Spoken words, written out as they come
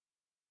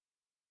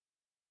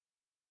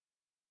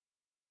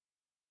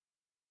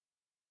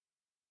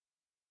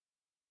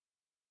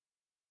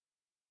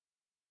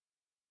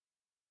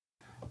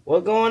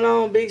What going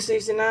on, Big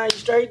 69? You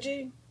straight,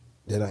 G?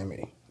 That ain't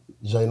me.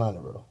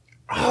 J90, bro.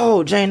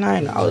 Oh,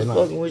 J90. I was J90.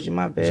 fucking with you,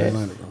 my bad.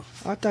 J90, bro.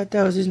 I thought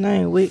that was his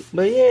name, Wick.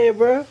 But yeah,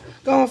 bro.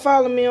 Go and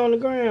follow me on the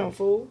ground,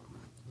 fool.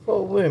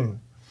 Follow with me.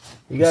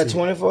 You got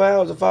 24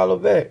 hours to follow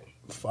back.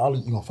 You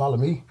gonna follow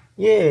me?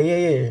 Yeah. Right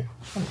here.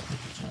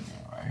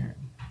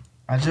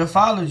 I just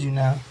followed you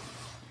now.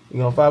 You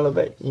gonna follow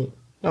back? Yeah.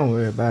 Don't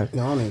worry about it.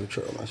 No, I don't even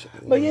try my shit.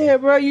 But yeah,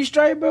 bro, you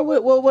straight, bro?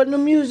 What new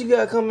music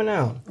got coming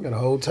out? I got a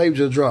whole tape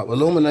just dropped.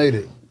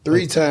 Illuminated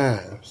 3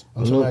 times.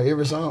 I'm saying like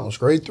every song,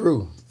 straight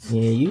through.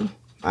 Yeah,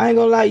 I ain't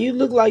gonna lie, you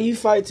look like you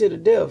fight to the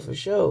death for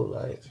sure.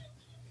 Like,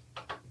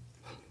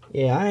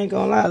 yeah, I ain't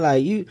gonna lie.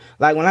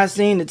 Like when I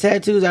seen the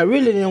tattoos, I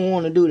really didn't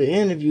want to do the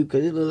interview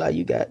because it looked like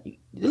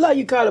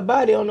you caught a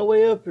body on the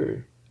way up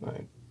here.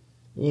 Like,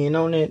 you ain't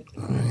on that.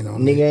 I ain't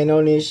on nigga that. ain't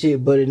on this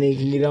shit, but a nigga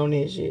can get on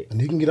that shit.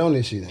 And you can get on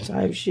this shit.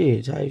 Type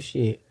shit.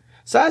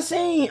 So I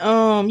seen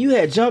you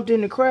had jumped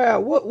in the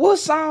crowd. What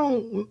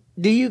song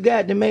do you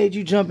got that made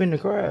you jump in the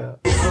crowd?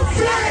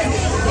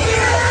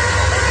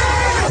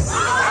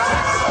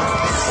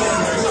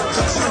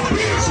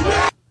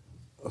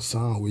 A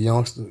song with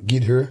youngster,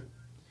 Get Here.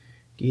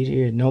 Get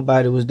here.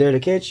 Nobody was there to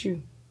catch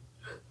you.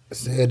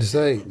 Sad to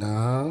say,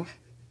 nah.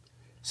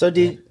 So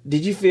did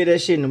you feel that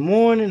shit in the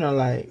morning or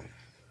like?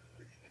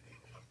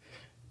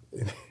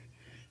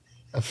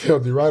 I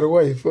felt it right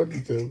away. Fuck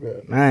you too,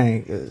 man.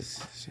 Man, cause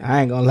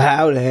I ain't gonna lie,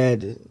 I would've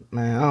had to,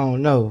 man, I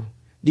don't know.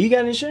 Do you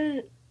got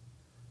insurance?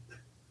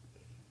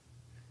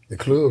 The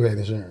club had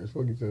insurance.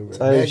 Fuck you too, man.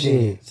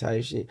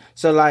 Type shit.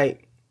 So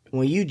like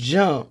when you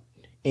jumped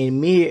in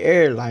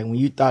mid-air, like when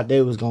you thought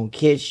they was gonna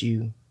catch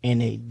you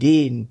and they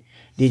didn't,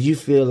 did you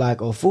feel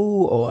like a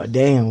fool or a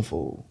damn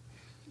fool?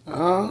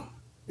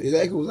 It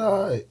actually was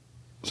alright.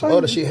 Some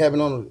other shit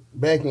happened on the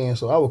back end,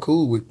 so I was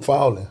cool with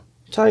falling.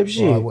 Type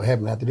shit. What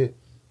happened after that?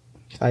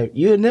 Type,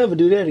 you'll never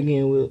do that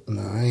again, Will.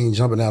 Nah, I ain't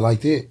jumping out like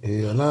that.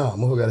 Hell nah.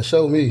 Motherfucker gotta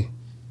show me.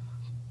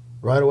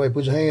 Right away,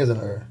 put your hands in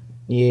the air.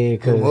 Yeah,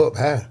 Put them up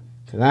high.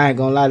 Cause I ain't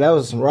gonna lie, that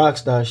was some rock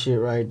star shit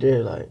right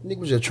there. Like, Nigga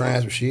was just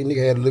trying some shit.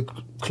 Nigga had a little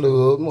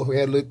club. Motherfucker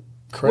had a little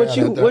crowd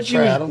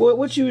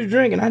what you was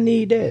drinking? I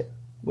need that.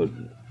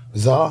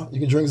 Za? You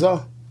can drink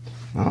Za?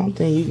 I don't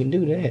think you can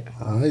do that.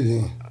 Alright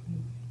then.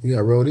 You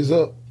gotta roll this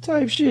up.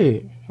 Type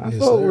shit. I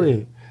fuck with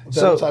it.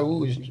 What type of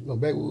woods?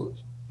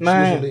 Backwoods?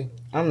 Man,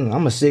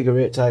 I'm a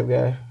cigarette type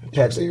guy.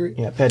 Pat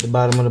the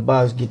bottom of the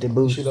box, get the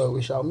boost. Shit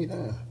always shot me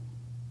down.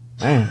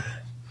 Damn.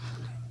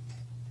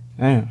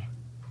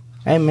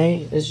 Hey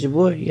man, this your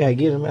boy. You gotta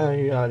get him out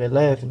here, all that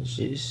laughing and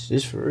shit.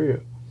 It's for real.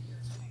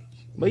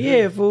 But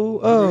yeah, fool.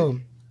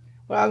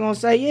 What I gonna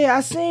say? Yeah,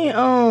 I seen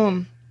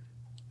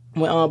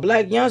when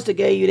Black Youngster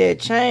gave you that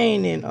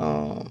chain and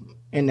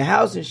in the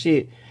house and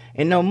shit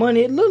and no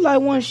money. It looked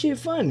like one shit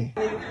funny.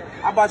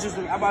 I bought you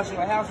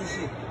a house and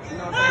shit. You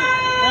know what I'm saying?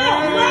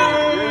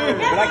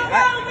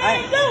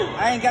 But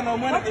I ain't got no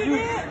money for you.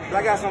 But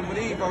I got something for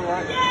these folks,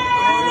 right?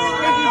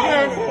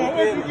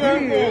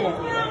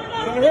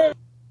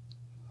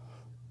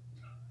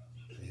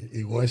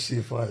 It was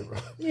shit funny, bro.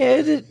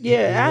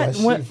 Yeah,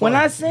 when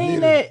I seen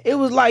that, it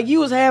was like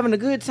you was having a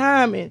good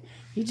time and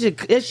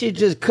that shit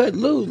just cut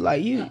loose.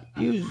 Like you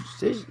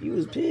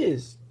was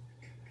pissed.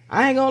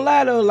 I ain't gonna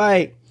lie though,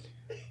 like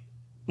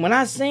when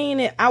I seen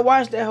it, I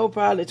watched that whole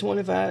probably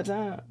 25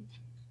 times.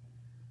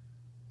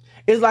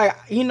 It's like,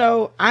 you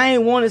know, I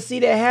ain't want to see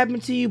that happen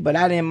to you, but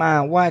I didn't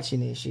mind watching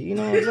this shit. You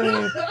know what I'm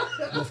saying?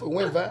 It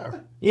went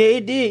viral. Yeah,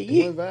 it did.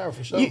 It went viral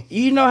for sure.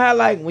 You know how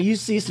like when you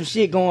see some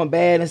shit going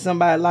bad in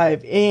somebody's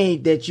life, it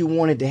ain't that you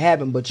want it to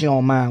happen, but you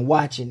don't mind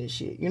watching this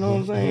shit. You know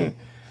what I'm saying?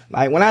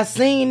 Like when I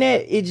seen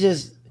that, it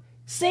just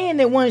seeing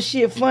that one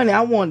shit funny,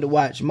 I wanted to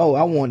watch more.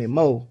 I wanted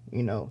more,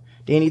 you know.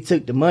 Then he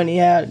took the money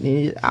out,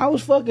 and I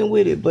was fucking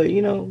with it, but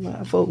you know,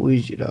 I fuck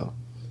with you though.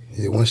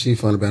 Yeah, one shit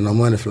funny about no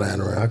money flying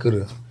around. I could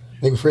have,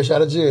 nigga fresh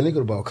out of jail, nigga could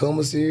have bought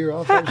Commissary.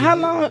 How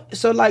long?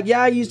 So like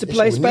y'all used to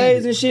play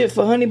spades and shit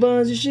for honey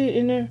buns and shit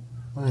in there?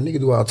 Man, nigga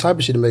do all type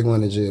of shit to make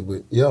money in jail,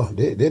 but yo,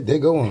 they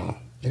go on.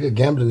 Nigga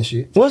gambling and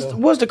shit.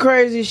 What's the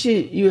craziest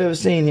shit you ever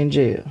seen in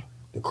jail?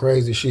 The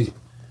crazy shit.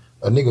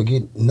 A nigga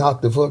get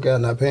knocked the fuck out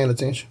not paying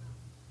attention.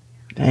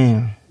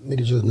 Damn.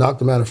 Nigga just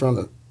knocked him out in front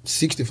of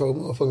 64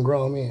 motherfucking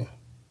grown men.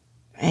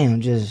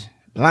 Damn, just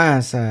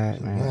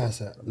blindside, man.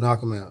 Blindside.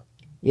 Knock him out.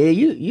 Yeah,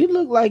 you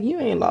look like you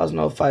ain't lost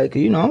no fight,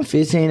 cause you know I'm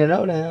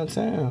 15-0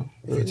 downtown.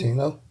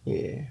 15-0?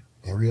 Yeah.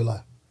 In real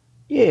life?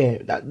 Yeah,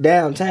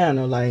 downtown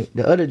though, like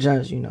the other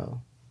junks, you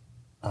know.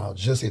 Oh,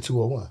 just at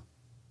 201.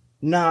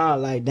 Nah,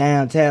 like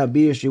downtown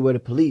Beer Street where the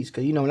police,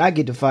 cause you know when I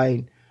get to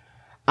fighting,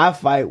 I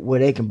fight where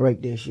they can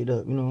break that shit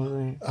up. You know what I'm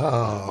saying?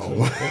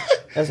 Oh.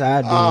 That's how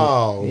I do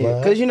it.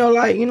 Yeah. Cause you know,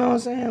 like, you know what I'm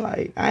saying?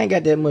 Like, I ain't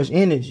got that much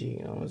energy,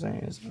 you know what I'm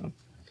saying? So,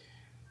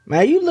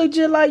 man, you look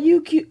just like you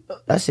cute.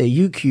 I said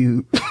you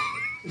cute.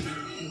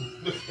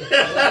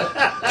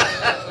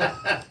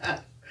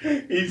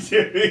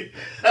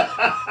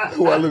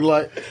 Who I look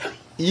like?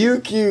 You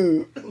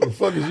Cube. What the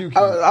fuck is you Cube?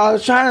 I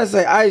was trying to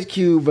say Ice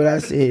Cube, but I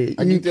said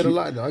I get that a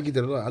lot though. I get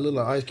that a lot. I look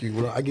like Ice Cube,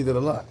 bro. I get that a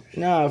lot.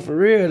 Nah, for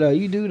real though.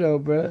 You do though,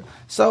 bro.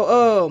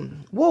 So,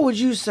 what would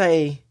you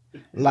say,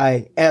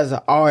 like, as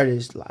an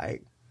artist,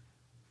 like,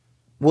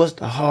 what's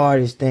the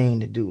hardest thing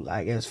to do,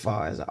 like, as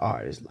far as an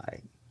artist,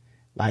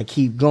 like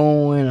keep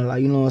going, or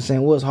like, you know what I'm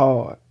saying? What's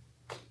hard?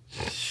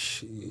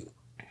 Shit.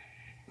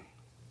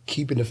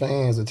 Keeping the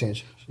fans'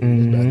 attention. Shit,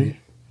 that's about it.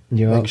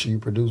 Yeah. Make sure you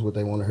produce what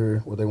they want to hear,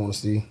 what they want to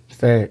see.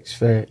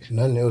 Facts.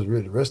 Nothing else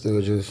really. The rest of it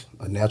is just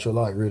a natural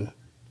light, really.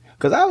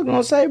 Cause I was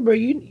gonna say, bro,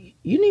 you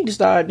need to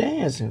start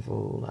dancing,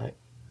 fool. Like,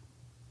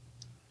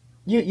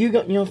 you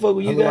don't fuck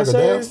with you guys,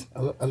 sir?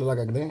 I look like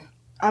I can dance.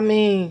 I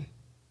mean,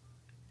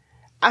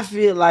 I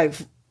feel like,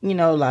 you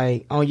know,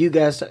 like on you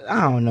guys,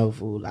 I don't know,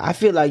 fool. I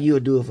feel like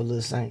you'll do it for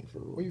Lil Saint,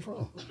 fool. Where you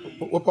from?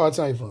 What part of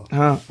town you from?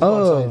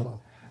 Huh?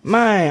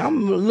 Man,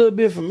 I'm a little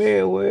bit from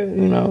everywhere,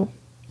 you know.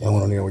 You don't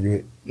want to know where you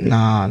at?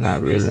 Nah,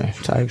 not really.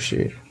 Type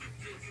shit.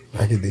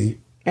 I can deep.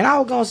 And I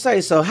was gonna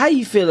say, so how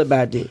you feel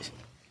about this?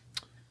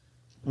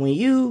 When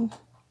you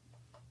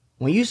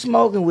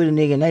smoking with a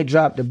nigga and they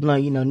drop the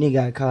blunt, you know, nigga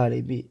gotta call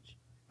they bitch,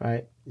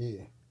 right?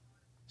 Yeah.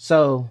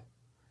 So,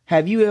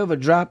 have you ever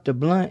dropped a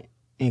blunt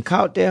and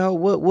caught that hoe?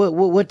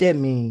 What that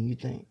mean, you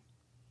think?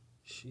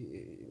 Shit,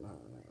 you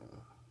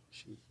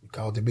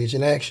caught the bitch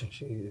in action.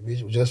 Shit, the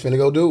bitch was just finna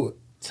go do it.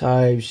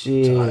 Type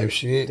shit. That's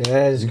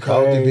you crazy.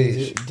 Caught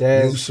the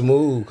bitch. You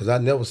smooth, cause I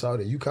never saw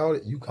that. You caught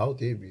it. You caught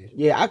that bitch.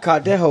 Yeah, I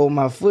caught that hoe with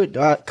my foot.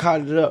 Though. I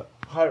caught it up.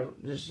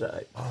 Just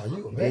like, oh,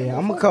 you a bad yeah,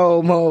 I'm a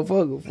cold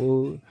motherfucker,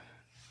 fool.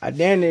 I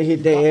damn near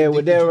hit their head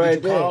with that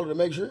right there. You called to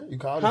make sure? You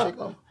called the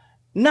chick on?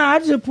 Nah, I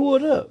just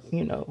pulled up,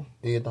 you know.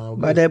 Everything was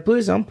good. By that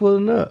pussy, I'm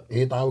pulling up.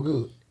 Everything was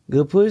good.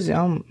 Good pussy.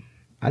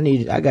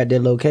 I got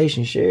that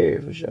location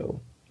shared for sure.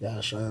 Yeah,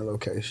 sharing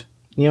location.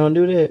 You don't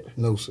do that?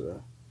 No,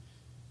 sir.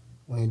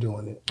 We ain't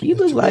doing it. You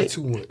look like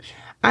too much.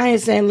 I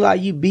ain't saying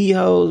like you beat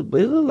hoes,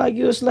 but it look like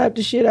you'll slap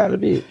the shit out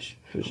of a bitch.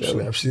 For sure.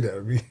 Slap shit out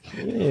of me.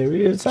 Yeah,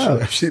 real talk.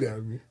 Slap shit out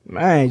of me.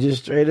 I ain't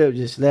just straight up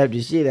just slap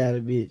the shit out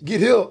of a bitch.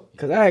 Get here.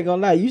 Cause I ain't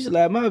gonna lie, you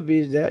slap my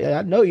bitch.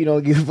 I know you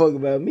don't give a fuck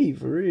about me,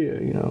 for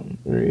real. You know,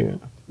 for real.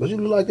 But you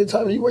look like the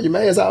time you wear your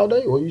mask all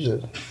day, or you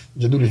just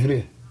do this for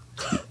this?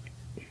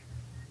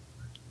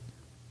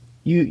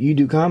 You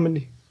do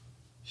comedy?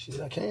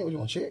 Shit, I can't. What you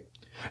want to check?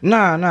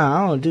 Nah,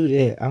 I don't do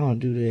that. Oh,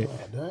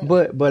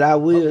 but I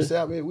will.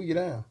 Out, man, we get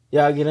down.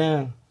 Y'all get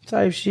down.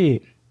 Type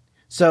shit.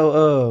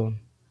 So,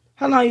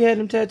 how long you had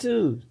them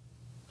tattoos?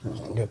 I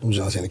got them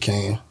Johnson in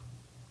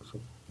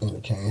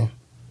the can.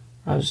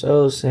 I was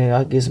so saying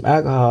I'll get some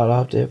alcohol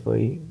off there for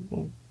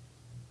you.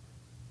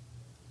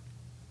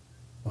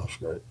 Oh,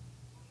 straight.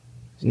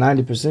 It's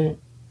 90%.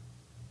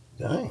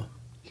 Dang.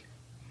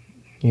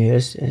 Yeah,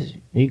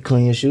 you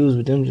clean your shoes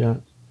with them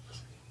Johns.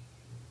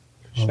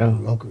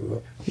 I'm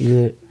good. You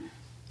good?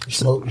 You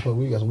smoke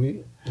weed? Got some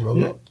weed?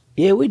 Roll up?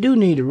 Yeah, we do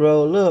need to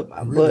roll up.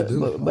 I really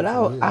do. But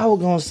I was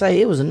gonna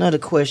say, it was another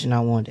question I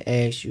wanted to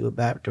ask you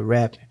about the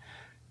rapping.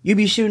 You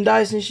be shooting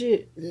dice and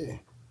shit? Yeah.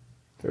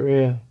 For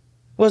real?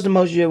 What's the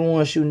most you ever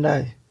won shooting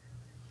dice?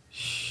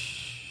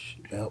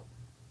 At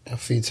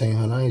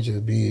 1,500, I ain't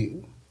just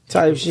big.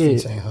 Type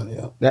shit.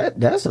 1,500, yeah.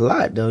 That's a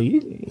lot though.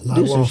 You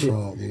do some shit.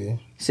 Yeah.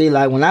 See,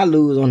 like when I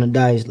lose on the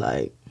dice,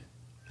 like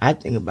I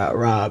think about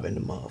robbing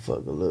the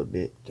motherfucker a little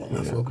bit. Damn,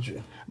 I fuck with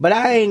you. But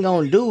I ain't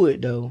gonna do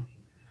it though.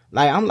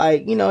 Like I'm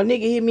like, you know, a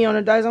nigga hit me on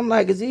the dice. I'm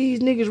like, is these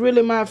niggas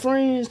really my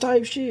friends?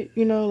 Type shit,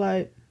 you know,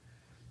 like,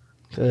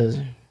 cause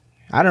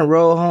I done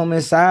roll home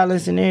in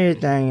silence and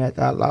everything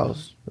after I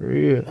lost. For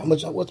real.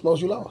 What's the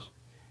most you lost?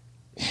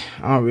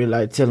 I don't really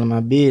like telling my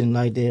business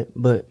like that,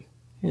 but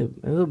it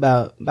was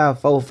about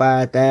 4,000 or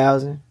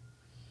 5,000.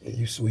 Yeah,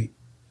 you sweet.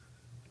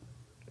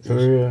 For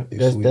real.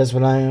 That's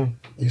what I am.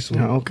 You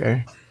sweet. Oh,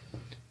 okay.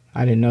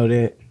 I didn't know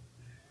that.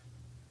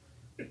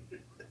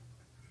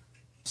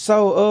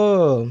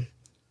 So,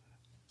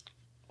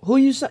 who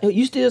you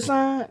still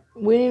signed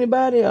with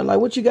anybody, or like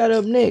what you got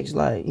up next?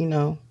 Like, you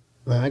know.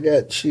 Man, I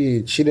got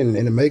shit in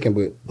the making,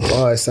 but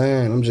before I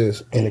signed, I'm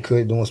just in the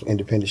cut doing some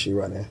independent shit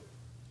right now.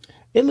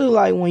 It look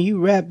like when you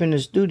rap in the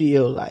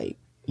studio, like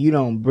you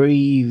don't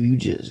breathe, you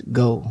just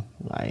go,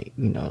 like,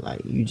 you know,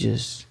 like you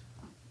just,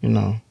 you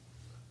know,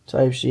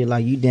 type shit.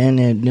 Like you down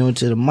there doing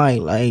to the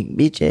mic, like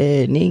bitch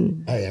ass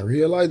nigga. Hey, in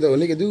real life though,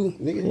 nigga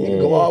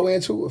go all the way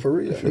into it for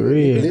real. For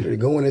real, literally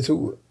going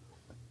into it.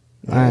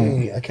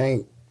 I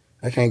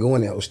can't go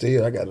in there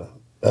still. I gotta.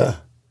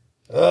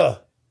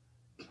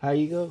 How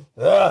you go?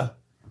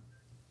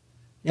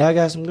 Y'all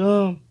got some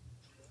gum?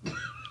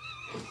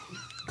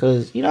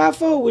 Cause you know I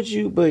fuck with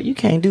you, but you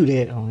can't do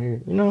that on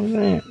here. You know what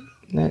I'm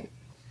saying?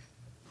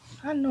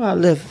 I know I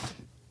left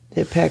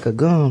that pack of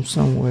gum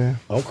somewhere.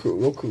 I'm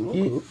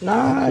cool.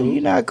 Nah, you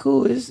not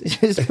cool.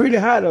 It's pretty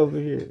hot over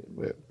here.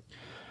 But,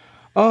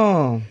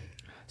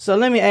 so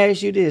let me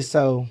ask you this.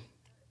 So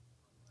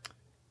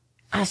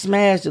I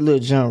smashed a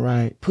little jump,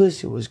 right?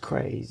 Pussy was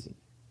crazy.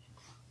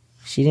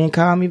 She didn't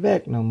call me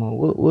back no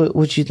more.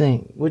 What you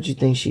think? What you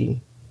think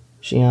she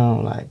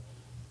on, like?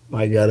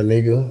 Might got a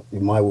nigga.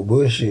 You might with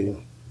bullshit.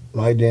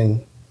 might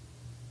didn't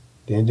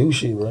do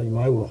shit, bro. You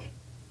might well.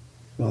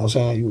 You know what I'm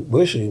saying? You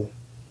bullshitting.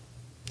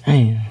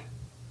 Damn.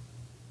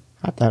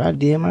 I thought I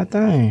did my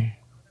thing.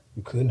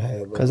 You couldn't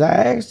have, bro. Because I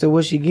asked her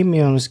what she give me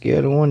on a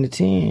scale of 1 to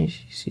 10.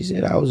 She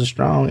said I was a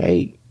strong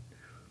 8.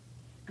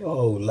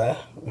 Oh, lie.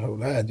 Oh,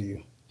 lie to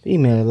you.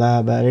 Female lie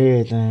about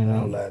everything,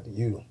 though. Oh, lie to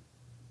you.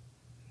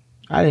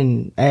 I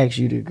didn't ask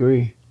you to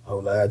agree. Oh,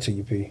 lie to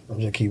you, P.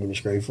 I'm just keeping it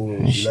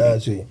straightforward. She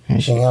lied to you.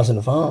 She ain't answering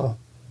the phone.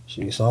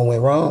 Something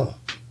went wrong.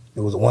 It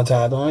was a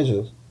one-time thing,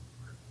 just.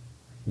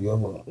 You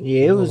ever?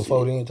 Yeah, it was.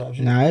 Before then type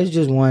shit? Nah, it's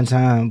just one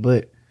time,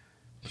 but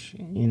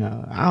you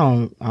know,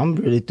 I'm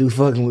really through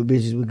fucking with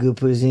bitches with good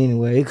pussy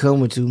anyway. It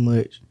come with too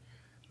much.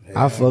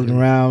 Yeah, I fucked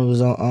around,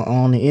 was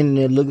on the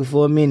internet looking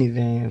for a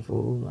minivan,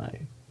 fool.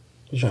 Like,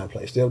 you trying to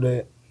play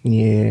stepdad?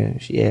 Yeah,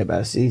 she had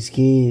about 6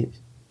 kids.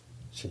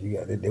 So you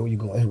got that? Where you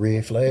going? That's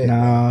red flag.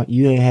 Nah,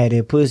 you ain't had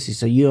that pussy,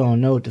 so you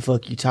don't know what the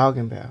fuck you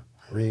talking about.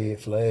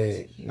 Red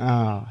flag.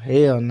 Nah,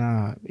 hell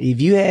nah.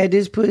 If you had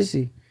this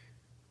pussy,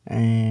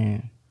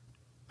 and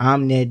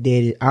I'm that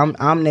daddy.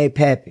 I'm that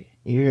pappy.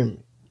 You hear me?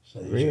 So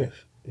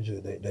it's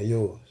just they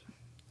yours.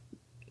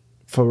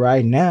 For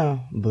right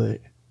now,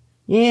 but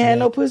you ain't had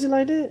no pussy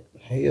like that?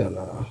 Hell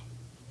nah.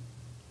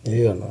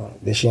 Hell nah.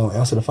 Then she don't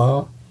answer the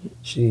phone?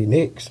 She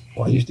next.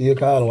 Why you still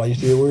calling? Why you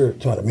still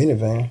weird? Talking about a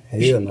minivan?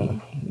 Hell nah.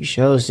 You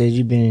sure said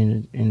you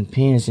been in the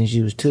pen since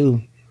you was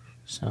 2.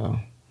 So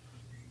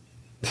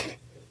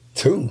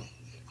 2?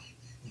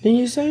 Didn't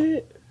you say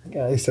that?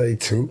 Yeah, they say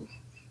 2.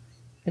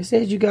 They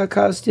said you got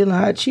caught stealing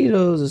hot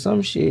Cheetos or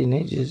some shit, and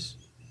they just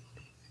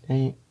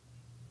ain't.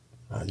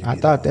 I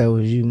thought that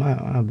was you.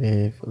 My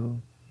bad,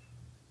 fool.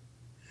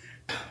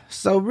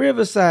 So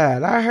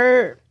Riverside, I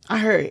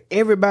heard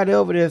everybody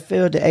over there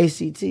failed the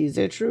ACT. Is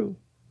that true?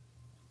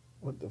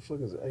 What the fuck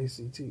is the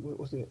ACT?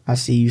 What's that? I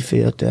see you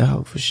failed that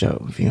hoe for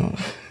sure. If you don't.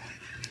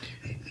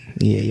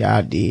 Yeah,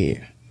 y'all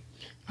did.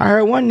 I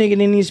heard one nigga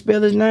didn't even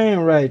spell his name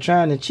right,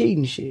 trying to cheat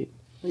and shit.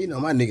 You know,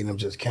 my nigga them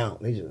just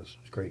count. They just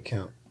straight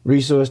count.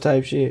 Resource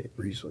type shit.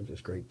 Resource,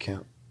 just straight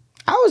count.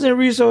 I was in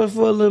resource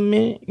for a little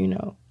minute, you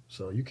know.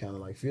 So you kind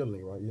of like feeling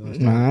it, right? You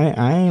understand?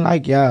 Nah, I ain't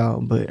like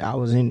y'all, but I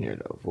was in there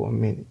though for a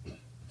minute.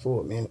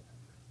 For a minute?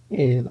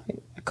 Yeah,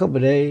 like a couple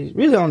of days.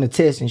 Really on the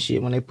test and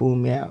shit when they pulled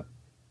me out.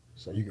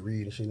 So you can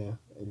read and shit now?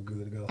 And you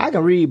good to go? I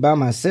can read by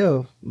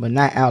myself, but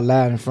not out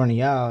loud in front of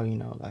y'all, you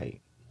know, like.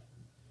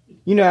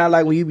 You know how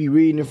like when you be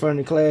reading in front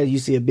of the class, you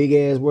see a big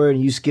ass word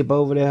and you skip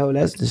over that hoe?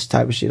 That's the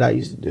type of shit I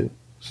used to do.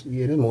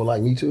 Yeah, that's more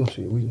like me too.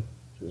 Shit, we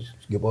just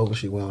skip over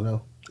shit we don't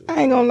know.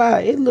 I ain't gonna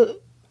lie,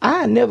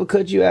 I never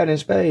cut you out in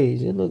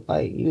spades. It looked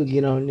like you would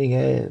get on a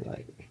nigga ass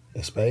like.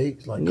 In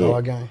spades? Like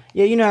card game?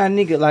 Yeah, you know how a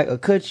nigga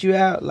like cut you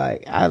out?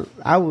 Like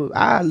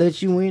I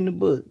let you win the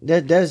book.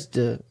 That's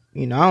the,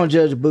 you know, I don't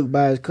judge a book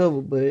by its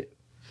cover, but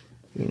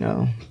you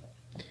know.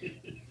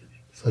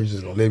 So you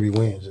just gonna let me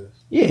win just?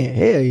 Yeah,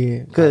 hell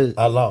yeah. Cause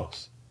I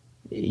lost.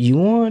 You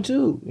won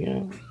too, you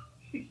know.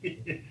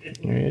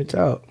 Real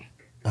talk.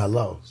 I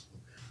lost.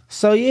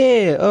 So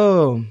yeah,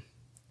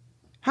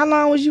 how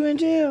long was you in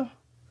jail?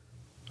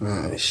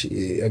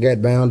 Shit, I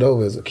got bound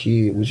over as a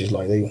kid, which is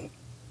like they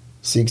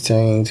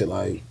 16 to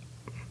like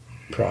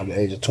probably the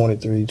age of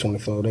 23,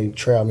 24. They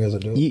tried me as a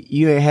adult.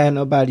 You ain't had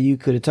nobody you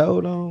could have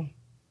told on?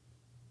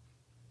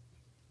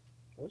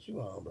 What you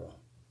on, bro?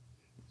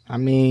 I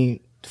mean,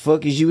 the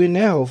fuck is you in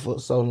there for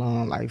so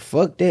long? Like,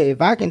 fuck that.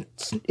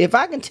 If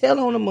I can tell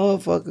on a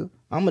motherfucker,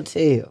 I'ma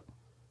tell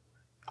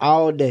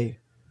all day.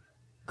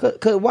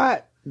 Cause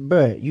why,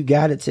 bruh? You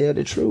gotta tell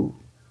the truth.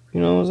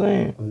 You know what I'm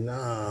saying?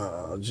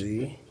 Nah,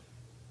 G.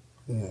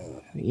 Yeah.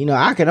 You know,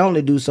 I can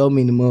only do so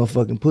many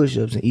motherfucking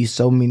push-ups and eat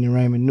so many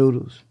ramen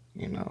noodles,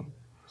 you know.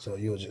 So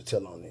you'll just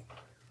tell on it?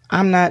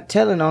 I'm not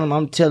telling on them,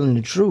 I'm telling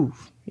the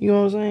truth. You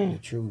know what I'm saying? The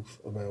truth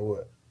about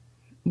what?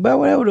 About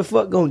whatever the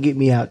fuck gonna get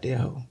me out there,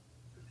 ho.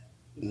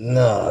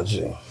 Nah,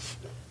 G.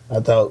 I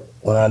thought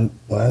when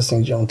I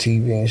seen you on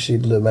TV and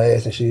shit, little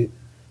ass and shit,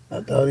 I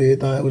thought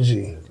everything was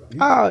G.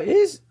 Oh,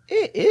 it's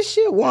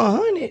shit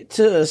 100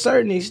 to a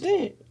certain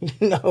extent.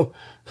 You know,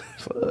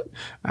 fuck.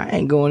 I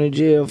ain't going to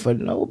jail for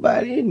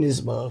nobody in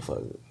this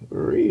motherfucker.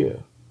 For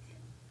real.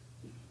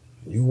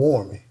 You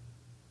warned me.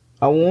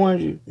 I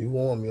warned you. You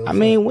warned me. I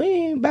mean, we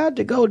ain't about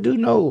to go do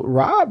no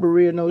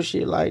robbery or no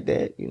shit like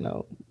that, you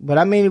know. But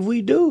I mean, if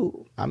we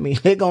do, I mean,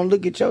 they gonna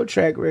look at your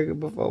track record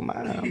before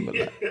mine. But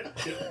like,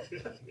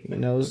 you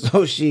know,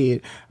 so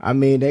shit. I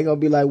mean, they gonna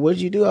be like,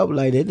 what'd you do? I'm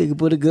like, that nigga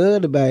put a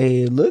gun in my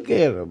head. Look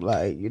at him.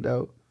 Like, you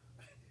know.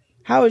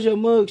 How was your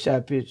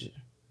mugshot picture?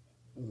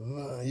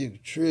 Nah, you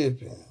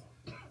tripping.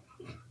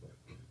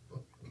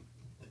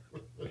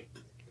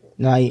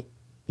 Nah,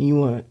 you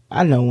want,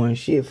 I know one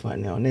shit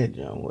funny on that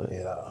jump. Was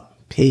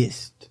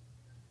pissed.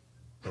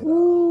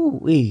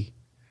 Ooh-wee.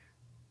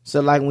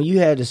 So, like, when you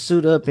had to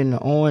suit up in the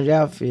orange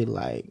outfit,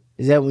 like,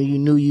 is that when you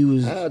knew you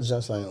was... I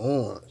just ain't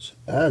orange.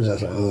 We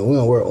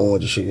don't wear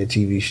orange and shit, that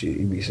TV shit.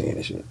 You be seeing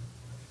that shit.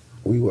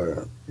 We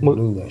wear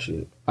blue and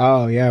shit.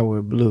 Oh, yeah, I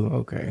wear blue.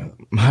 Okay.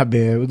 My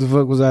bad. What the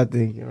fuck was I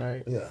thinking,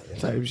 right? Yeah.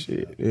 Type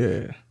shit.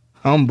 Yeah.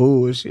 I'm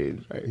bullshit.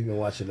 Right? You been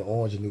watching the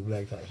Orange and New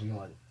Black type. So you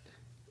watch.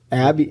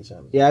 I be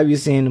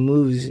seeing the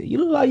movies. You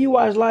look like you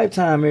watch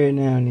Lifetime every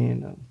now and then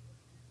though.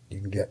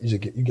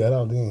 You got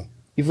off then.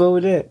 You fuck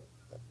with that?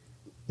 I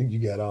think you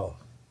got off.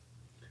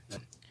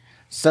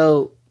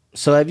 So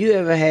have you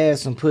ever had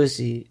some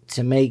pussy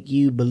to make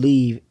you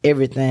believe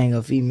everything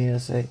a female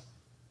say?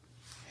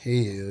 Hell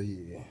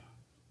yeah.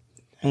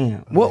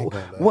 Damn.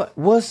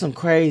 What's some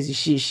crazy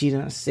shit she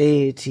done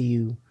said to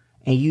you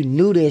and you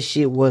knew that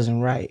shit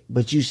wasn't right,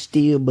 but you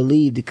still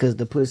believed it because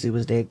the pussy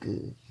was that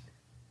good?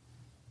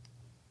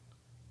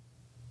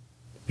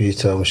 Bitch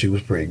told me she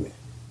was pregnant.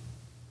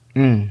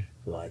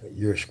 Like a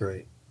year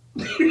straight.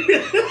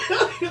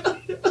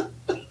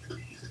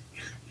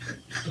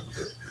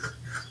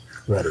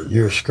 Right, a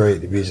year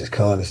straight, the bitch is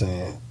calling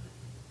saying,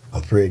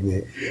 I'm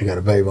pregnant, we got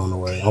a baby on the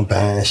way, I'm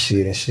buying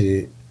shit and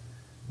shit.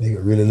 Nigga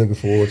really looking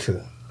forward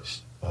to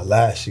a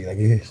lot of shit, I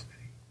guess.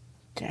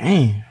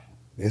 Damn.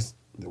 This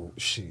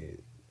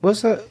shit.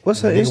 What's her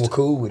Instagram? Nigga was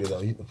cool with it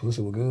though. The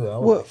pussy was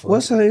good.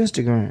 What's her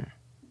Instagram?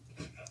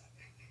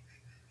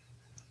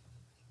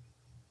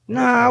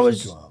 I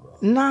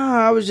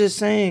was just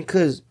saying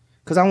cause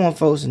I want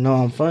folks to know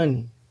I'm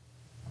funny.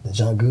 The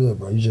junk good,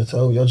 bro. You just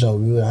told your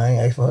junk good. I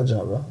ain't asked for her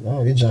junk, bro.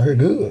 No, this junk her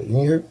good. You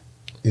ain't heard?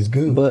 It's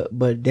good.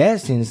 But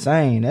that's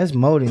insane. That's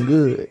more than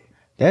good.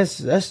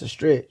 That's a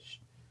stretch.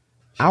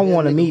 I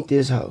want to meet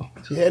this hoe.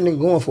 She had nigga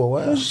going for a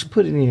while. Let's just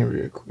put it in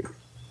real quick.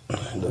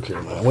 Look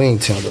here, man. We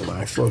ain't tender,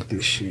 man. Fuck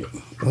this shit.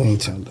 We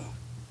ain't tender.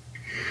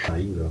 How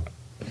you go?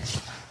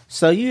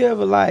 So you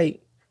ever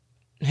like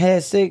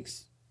had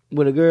sex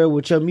with a girl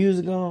with your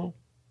music on?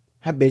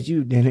 I bet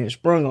you didn't have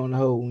sprung on the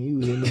hoe when you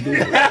was in the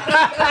video.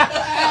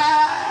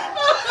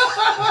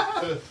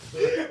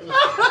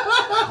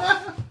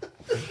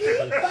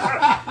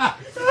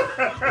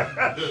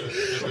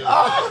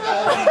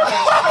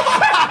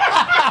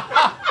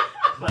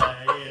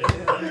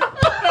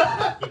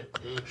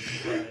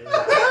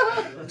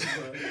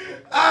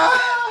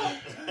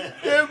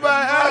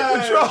 Everybody out of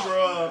control.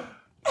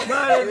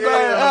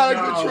 Everybody out of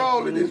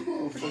control in this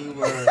motherfucker,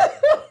 man.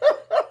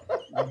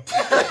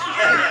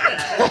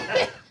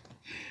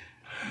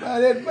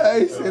 That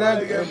man said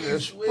I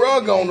got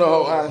sprung on the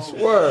hoe, I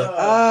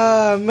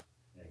swear. Man.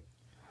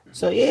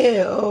 So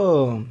yeah,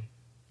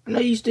 I know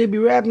you still be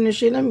rapping and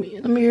shit. Let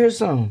me hear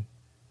something.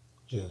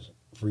 Just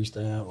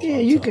freestyle. Yeah,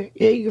 you can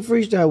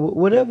freestyle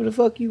whatever the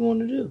fuck you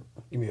want to do.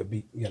 Give me a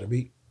beat. You got a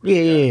beat?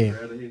 Yeah.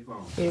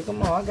 Yeah,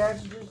 come on, I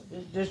got you.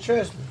 Just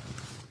trust me.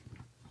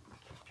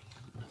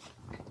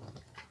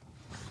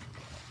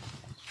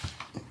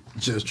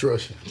 Just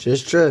trust you.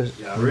 Just trust.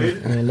 Y'all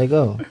ready? And let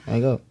go.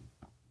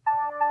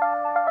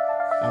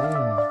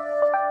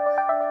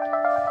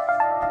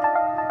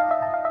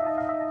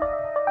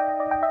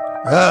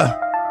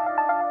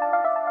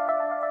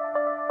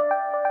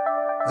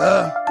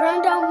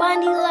 Brando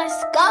money,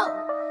 let's go.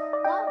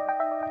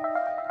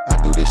 I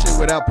do this shit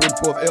without putting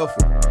forth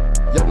effort.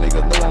 Young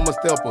niggas know I'm a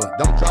stepper.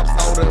 Don't drop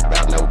soda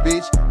about no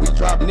bitch. We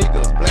drop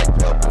niggas, black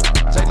pepper.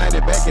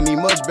 J90 back and he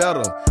much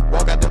better.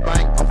 Walk out the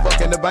bank, I'm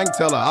fucking the bank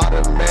teller.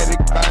 Automatic,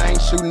 I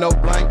ain't shooting no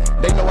blank.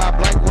 They know I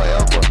blank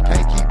wherever.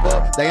 Can't keep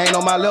up, they ain't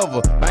on my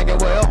level. Banking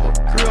wherever,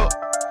 crib.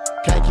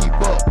 Can't keep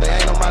up, they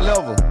ain't on my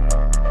level.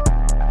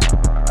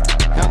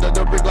 Handle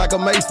the brick like a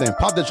mason.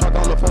 Pop the trunk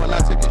on the floor and I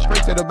took it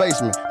straight to the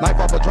basement. Knife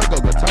off a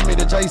Draco, but turn me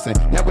to Jason.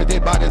 Now with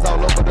their bodies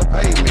all over the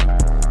pavement.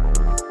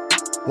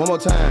 One more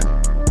time.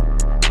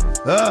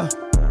 Yeah.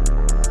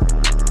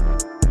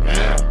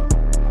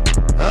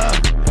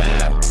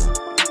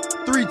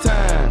 3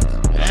 times.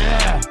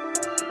 Yeah.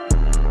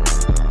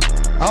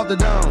 Off the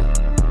dome.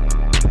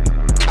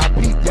 I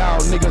peep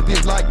y'all niggas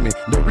dislike me.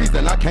 The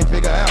reason I can't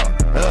figure out.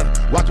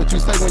 Watch what you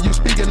say when you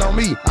speaking on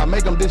me. I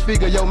make them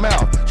disfigure your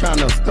mouth. Trying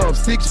to stuff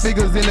 6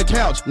 figures in the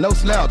couch. No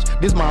slouch.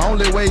 This my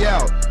only way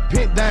out.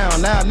 Pent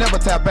down. Now I never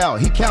tap out.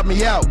 He capped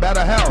me out by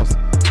the house.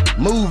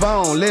 Move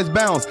on. Let's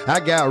bounce.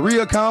 I got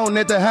real cone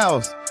at the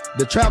house.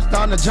 The trap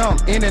starting to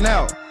jump in and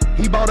out.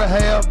 He bought a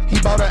half, he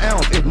bought an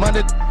ounce. If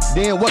money,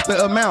 then what's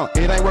the amount?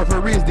 It ain't worth a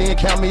risk, then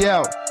count me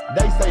out.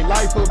 They say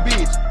life a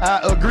bitch,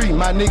 I agree,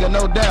 my nigga,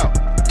 no doubt.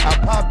 I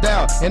popped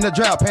out in the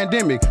drought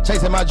pandemic,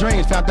 chasing my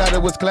dreams, found out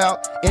it was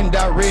clout.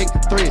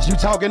 Indirect threats, you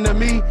talking to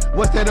me?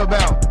 What's that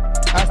about?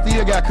 I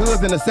still got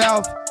cuz in the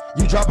south.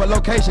 You drop a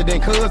location,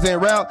 then cuz en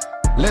route.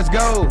 Let's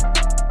go.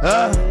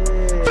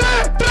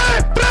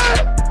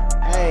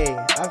 Hey,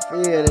 I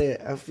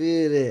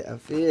feel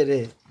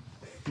that.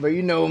 But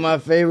you know what my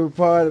favorite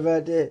part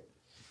about that?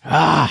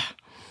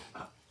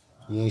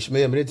 You ain't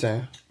smell me this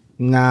time.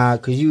 Nah,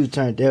 cause you was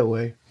turned that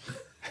way.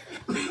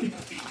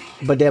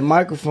 But that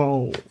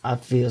microphone, I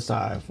feel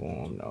sorry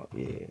for him though.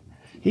 Yeah,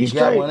 he's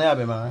got one out,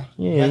 man.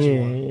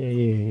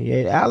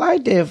 Yeah. I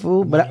like that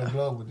fool, but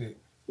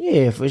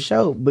yeah, for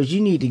sure. But you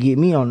need to get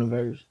me on the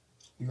verse.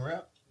 You can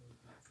rap?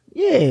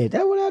 Yeah,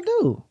 that's what I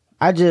do.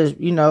 I just,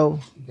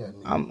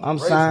 I'm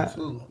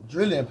signed.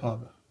 Drilling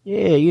pumping.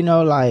 Yeah,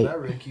 like. I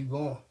really keep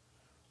going.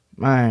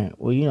 Man,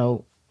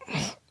 well,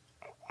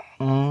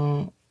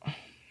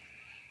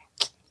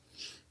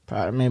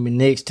 probably maybe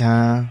next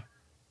time,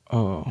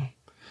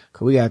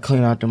 Cause we gotta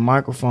clean out the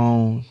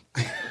microphones.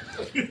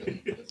 You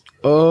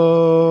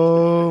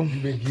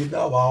been getting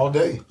up all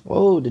day.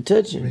 Whoa, the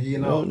touching. You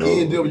know,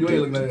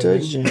 the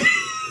touching.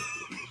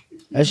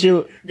 That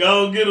shit.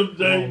 Go get him,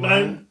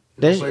 J90.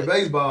 Play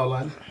baseball,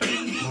 like.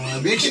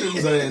 Big shoes,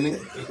 nigga.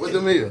 What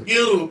the meal?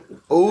 Get him.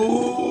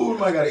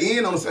 Ooh, I got an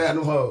N on the side of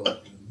them hoes.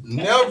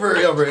 Never,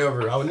 ever,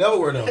 ever. I would never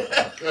wear them.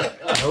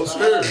 No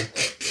sir.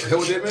 That's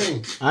what that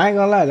mean. I ain't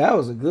gonna lie, that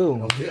was a good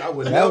one. I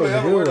would never,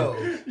 ever wear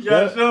those. You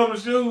gotta show him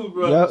the shoes,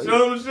 bro. Yep.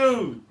 Show him the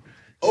shoes.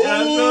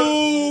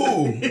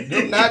 Ooh,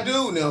 them not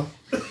do now.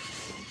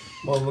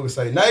 Motherfucker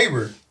say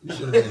neighbor. You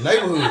should have been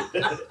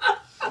neighborhood.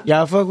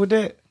 Y'all fuck with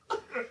that?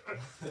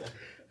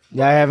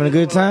 Y'all having a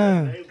good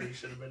time?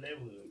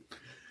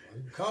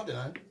 Compton,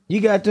 huh? You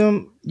got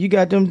them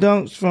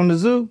dunks from the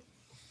zoo?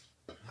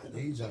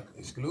 These are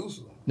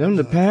exclusive. Them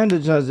the panda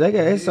junks.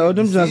 They sold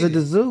them junks at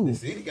the zoo. The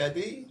city got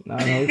these. No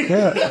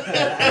cap.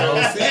 The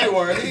whole city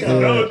wearing these. I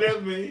know what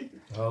that mean.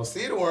 The whole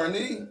city wearing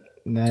these.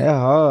 Nah, that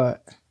hard.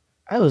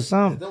 That was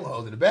something. Them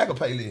hoes in the back of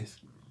playlist.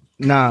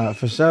 Nah,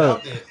 for sure.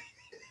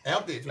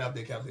 Out there, flap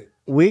that.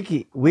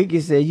 Wiki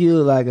said you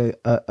look like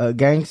a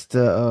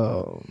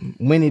gangster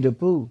Winnie the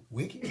Pooh.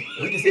 Wiki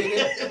said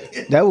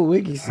that? That what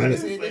Wiki said.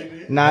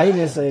 Nah, he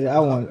didn't say that.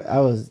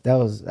 That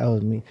was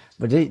me.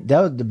 But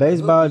that was the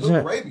baseball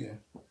jump. Arabian.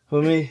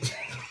 For me.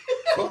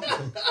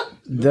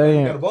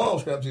 Damn. Got a bomb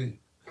strapped to you.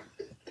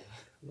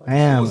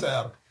 Like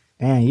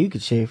Damn, you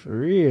could check for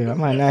real. I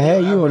might not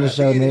have you on the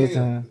show next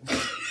time.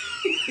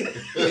 It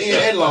ain't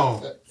that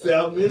long.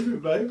 South Memphis,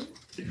 baby.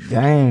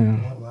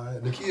 Damn.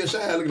 The kid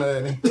shine looking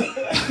at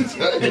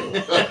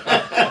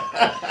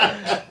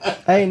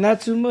that. Hey,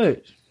 not too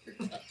much.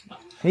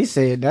 He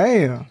said,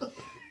 damn.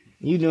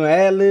 You doing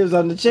ad-libs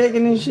on the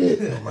checking and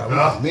shit?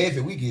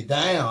 Memphis, we get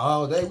down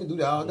all day. We do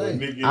that all day.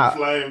 Nigga get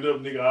flamed up,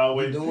 nigga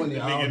always doing it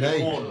all in day.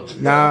 the corner.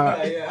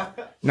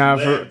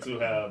 Too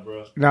high,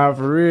 bro.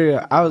 For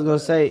real. I was gonna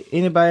say,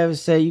 anybody ever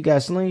say you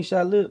got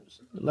slingshot lips?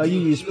 Like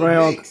you spray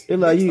on, it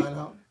like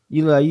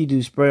you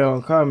do spray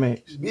on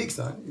CarMax. Big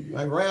son,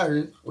 like around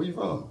here. Where you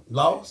from?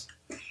 Lost?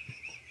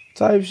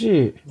 Type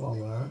shit. Come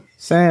on, man.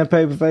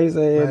 Sandpaper face ass.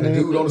 Man, the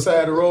dude on the side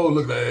of the road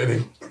look at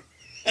him.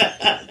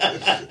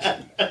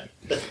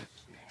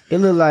 It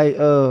look like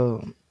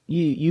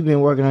you been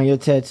working on your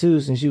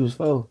tattoo since you was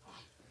 4.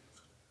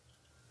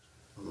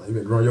 You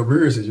been growing your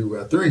beard since you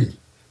were 3.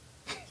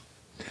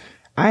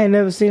 I ain't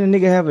never seen a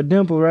nigga have a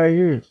dimple right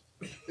here.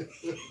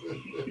 You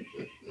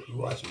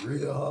watch it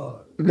real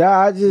hard. Nah,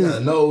 I You just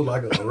got a nose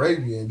like an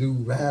Arabian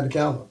dude behind the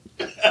counter.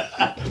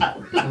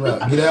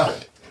 Get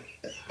out.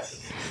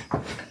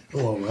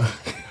 Come on, man.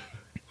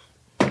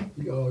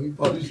 You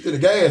probably to the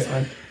gas,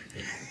 man.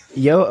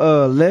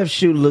 your left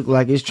shoe look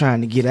like it's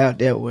trying to get out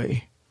that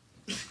way.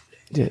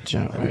 That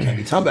jump We right. can't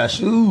be talking about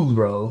shoes,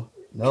 bro.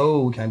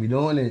 No, we can't be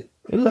doing it.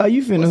 It look like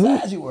you finna What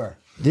hoop. size you wear?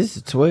 This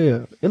is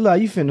 12. It look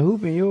like you finna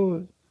hoop in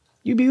yours.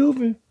 You be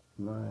hooping.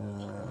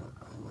 Man,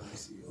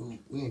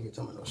 we ain't been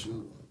talking about no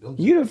shoes.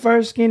 You the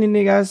first skinny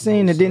nigga I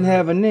seen that didn't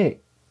have a neck.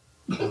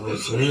 Oh,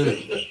 sir.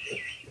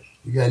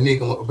 You got Nick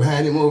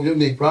behind him over your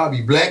neck,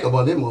 probably black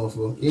about that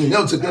motherfucker. You ain't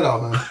never took that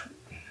off, man.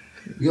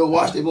 You ever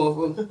watch that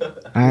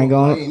motherfucker? I ain't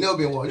gonna. You ain't never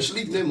been watching. You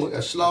sleep in that motherfucker.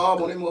 Got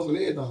slob on that motherfucker and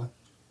everything.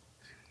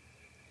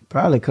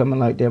 Probably coming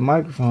like that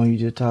microphone you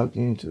just talked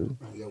into.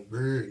 Your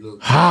beard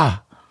look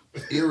Ha!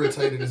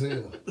 irritated as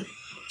hell.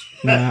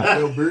 Nah,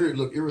 Your beard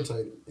look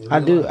irritated. I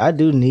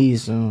do need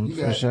some You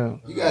for got, sure.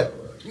 you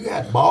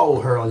got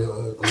bald hair on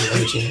your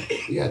chin.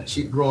 You got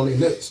shit growing in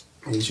nuts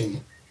on your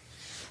chin.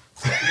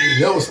 You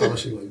never saw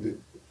shit like that.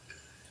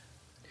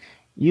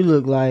 You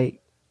look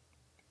like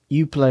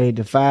you played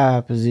the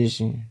 5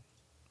 position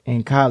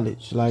in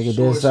college, like at that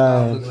Shortstop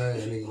size. looking at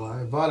that nigga,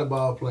 like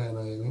volleyball playing,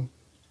 ain't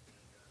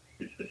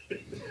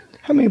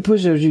How many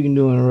push-ups you can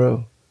do in a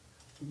row?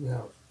 he?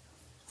 Yeah,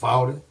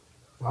 40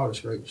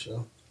 straight for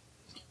sure.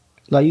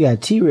 Like you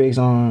got T-Rex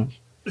arms.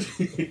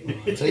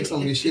 Take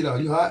some of this shit out.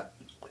 You hot?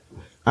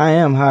 I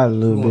am hot a You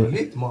little want to bit.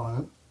 lick tomorrow,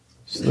 huh?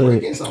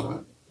 Slick. Get something, huh?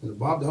 And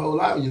bob the whole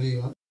lot when you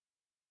leave, huh?